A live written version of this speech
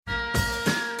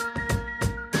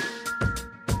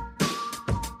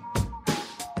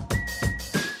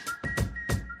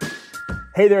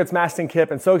Hey there, it's Mastin Kipp,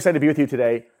 and so excited to be with you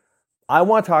today. I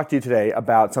want to talk to you today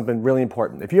about something really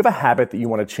important. If you have a habit that you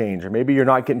want to change, or maybe you're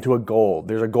not getting to a goal,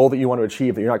 there's a goal that you want to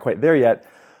achieve that you're not quite there yet,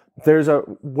 there's a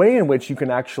way in which you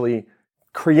can actually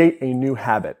create a new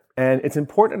habit. And it's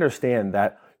important to understand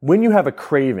that when you have a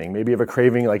craving, maybe you have a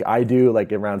craving like I do,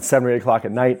 like around 7 or 8 o'clock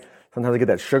at night, sometimes I get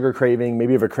that sugar craving.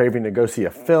 Maybe you have a craving to go see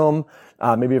a film.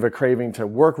 Maybe you have a craving to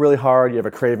work really hard. You have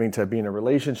a craving to be in a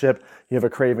relationship. You have a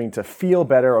craving to feel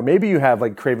better. Or maybe you have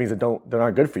like cravings that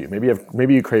aren't good for you.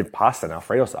 Maybe you crave pasta and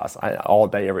Alfredo sauce all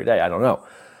day, every day. I don't know.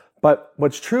 But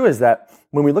what's true is that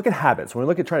when we look at habits, when we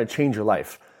look at trying to change your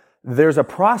life, there's a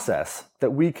process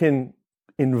that we can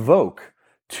invoke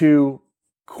to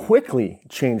quickly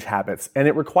change habits. And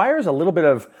it requires a little bit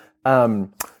of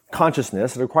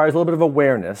consciousness. It requires a little bit of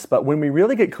awareness. But when we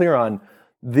really get clear on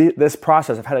this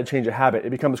process of how to change a habit,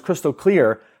 it becomes crystal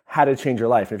clear how to change your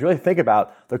life. And if you really think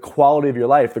about the quality of your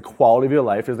life, the quality of your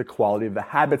life is the quality of the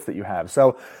habits that you have.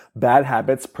 So bad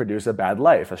habits produce a bad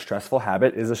life. A stressful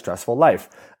habit is a stressful life.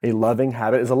 A loving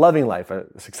habit is a loving life. A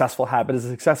successful habit is a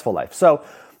successful life. So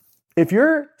if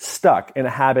you're stuck in a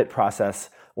habit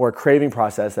process or a craving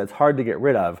process that's hard to get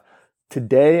rid of,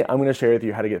 today I'm going to share with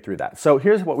you how to get through that. So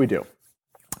here's what we do.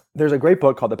 There's a great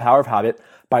book called The Power of Habit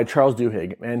by Charles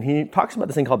Duhigg, and he talks about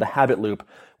this thing called the habit loop,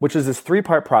 which is this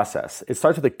 3-part process. It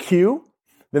starts with a cue,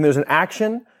 then there's an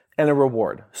action, and a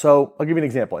reward. So I'll give you an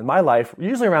example. In my life,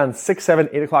 usually around 6, 7,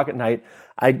 8 o'clock at night,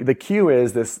 the cue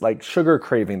is this like sugar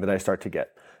craving that I start to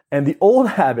get. And the old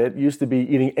habit used to be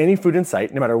eating any food in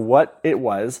sight, no matter what it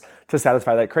was, to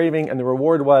satisfy that craving, and the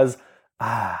reward was,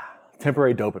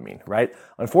 temporary dopamine, right?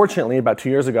 Unfortunately, about 2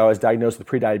 years ago, I was diagnosed with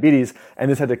prediabetes,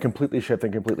 and this had to completely shift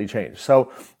and completely change.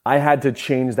 So I had to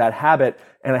change that habit,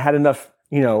 and I had enough,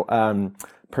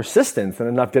 persistence and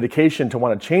enough dedication to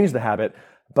want to change the habit,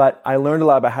 but I learned a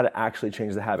lot about how to actually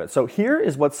change the habit. So here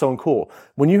is what's so cool.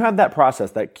 When you have that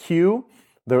process, that cue,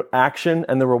 the action,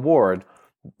 and the reward,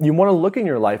 you want to look in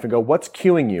your life and go, what's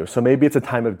cueing you? So maybe it's a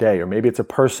time of day, or maybe it's a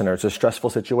person, or it's a stressful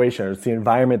situation, or it's the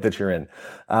environment that you're in.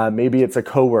 Maybe it's a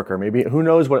coworker, maybe who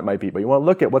knows what it might be, but you want to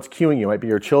look at what's cueing you. It might be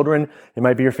your children, it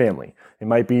might be your family. It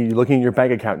might be looking at your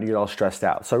bank account and you get all stressed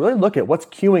out. So really look at what's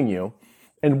cueing you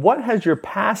and what has your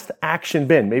past action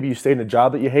been. Maybe you stayed in a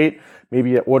job that you hate. Maybe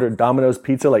you ordered Domino's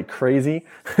pizza like crazy.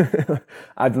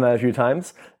 I've done that a few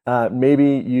times.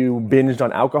 Maybe you binged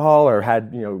on alcohol or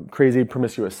had, crazy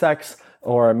promiscuous sex.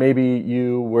 Or maybe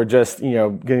you were just,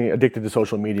 getting addicted to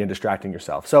social media and distracting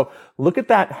yourself. So look at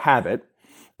that habit.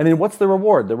 And then what's the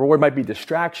reward? The reward might be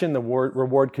distraction. The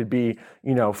reward could be,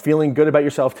 feeling good about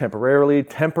yourself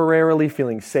temporarily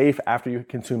feeling safe after you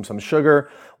consume some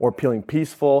sugar, or feeling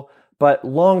peaceful. But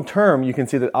long term, you can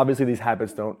see that obviously these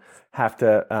habits don't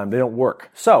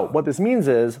work. So what this means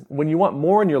is when you want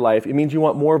more in your life, it means you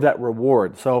want more of that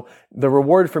reward. So the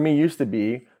reward for me used to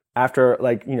be, after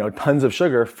tons of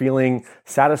sugar, feeling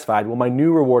satisfied. Well, my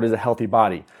new reward is a healthy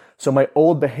body. So my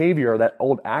old behavior, that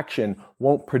old action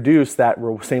won't produce that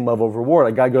same level of reward.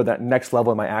 I got to go to that next level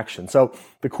of my action. So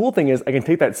the cool thing is I can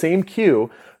take that same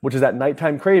cue, which is that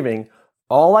nighttime craving.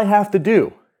 All I have to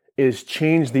do is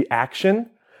change the action,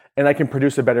 and I can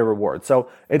produce a better reward. So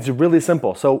it's really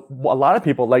simple. So a lot of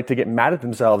people like to get mad at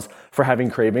themselves for having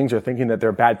cravings, or thinking that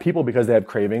they're bad people because they have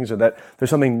cravings, or that there's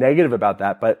something negative about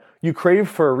that. But you crave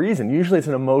for a reason. Usually it's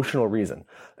an emotional reason.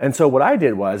 And so what I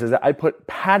did is that I put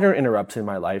pattern interrupts in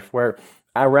my life where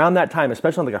around that time,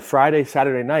 especially on like a Friday,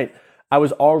 Saturday night, I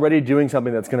was already doing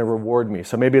something that's going to reward me.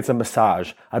 So maybe it's a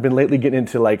massage. I've been lately getting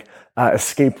into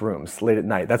escape rooms late at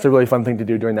night. That's a really fun thing to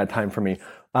do during that time for me.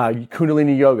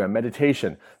 Kundalini yoga,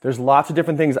 meditation. There's lots of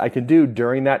different things I can do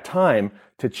during that time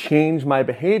to change my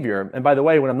behavior. And by the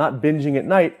way, when I'm not binging at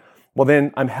night, well,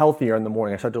 then I'm healthier in the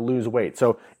morning. I start to lose weight.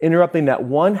 So interrupting that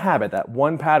one habit, that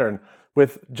one pattern,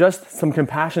 with just some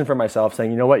compassion for myself,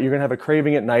 saying, you know what, you're going to have a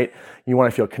craving at night. You want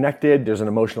to feel connected. There's an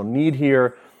emotional need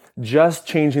here. Just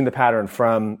changing the pattern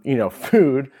from,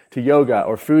 food to yoga,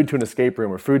 or food to an escape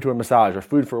room, or food to a massage, or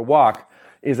food for a walk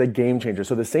is a game changer.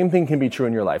 So the same thing can be true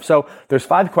in your life. So there's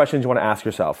 5 questions you want to ask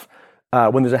yourself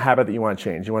when there's a habit that you want to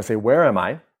change. You want to say, where am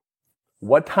I?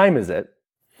 What time is it?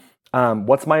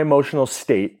 What's my emotional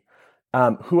state?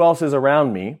 Who else is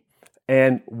around me?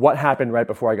 And what happened right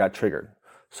before I got triggered?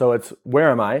 So it's,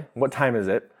 where am I? What time is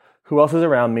it? Who else is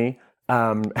around me?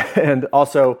 And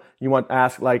also you want to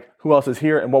ask, who else is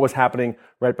here and what was happening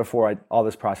right before all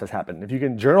this process happened. If you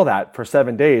can journal that for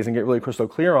 7 days and get really crystal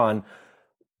clear on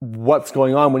what's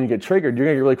going on when you get triggered, you're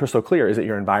going to get really crystal clear. Is it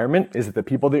your environment? Is it the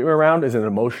people that you're around? Is it an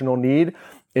emotional need?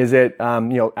 Is it,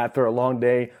 after a long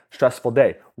day, stressful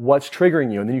day? What's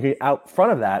triggering you? And then you get out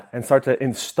front of that and start to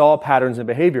install patterns and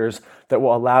behaviors that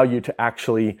will allow you to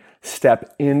actually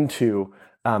step into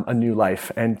a new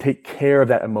life and take care of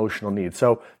that emotional need.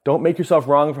 So don't make yourself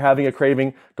wrong for having a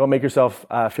craving. Don't make yourself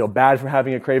feel bad for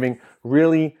having a craving.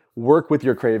 Really work with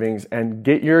your cravings and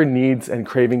get your needs and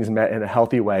cravings met in a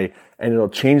healthy way, and it'll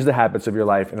change the habits of your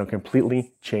life and it'll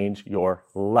completely change your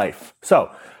life. So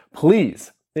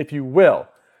please, if you will,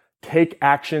 take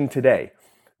action today.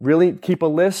 Really keep a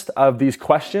list of these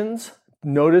questions.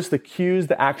 Notice the cues,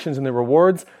 the actions, and the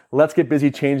rewards. Let's get busy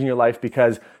changing your life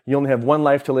because you only have one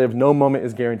life to live. No moment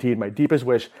is guaranteed. My deepest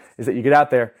wish is that you get out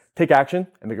there, take action,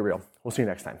 and make it real. We'll see you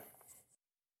next time.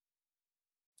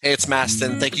 Hey, it's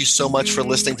Mastin. Thank you so much for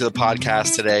listening to the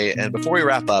podcast today. And before we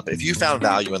wrap up, if you found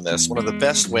value in this, one of the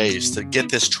best ways to get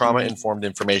this trauma-informed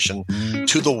information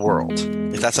to the world,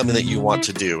 if that's something that you want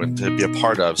to do and to be a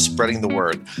part of, spreading the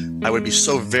word, I would be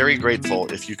so very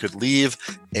grateful if you could leave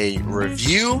a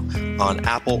review on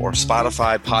Apple or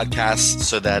Spotify podcasts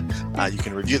so that you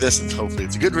can review this, and hopefully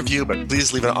it's a good review, but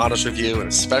please leave an honest review. And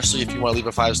especially if you want to leave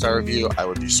a 5-star review, I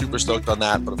would be super stoked on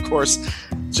that. But of course,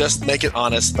 just make it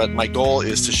honest. But my goal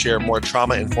is to share more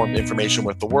trauma-informed information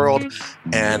with the world,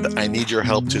 and I need your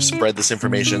help to spread this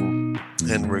information,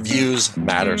 and reviews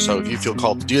matter. So if you feel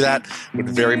called to do that, would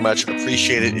very much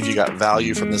appreciate it. If you got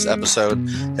value from this episode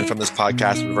and from this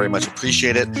podcast, would very much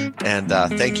appreciate it. And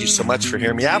thank you so much for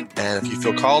hearing me out. And if you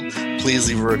feel called, please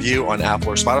leave a review on Apple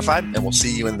or Spotify, and we'll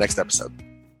see you in the next episode.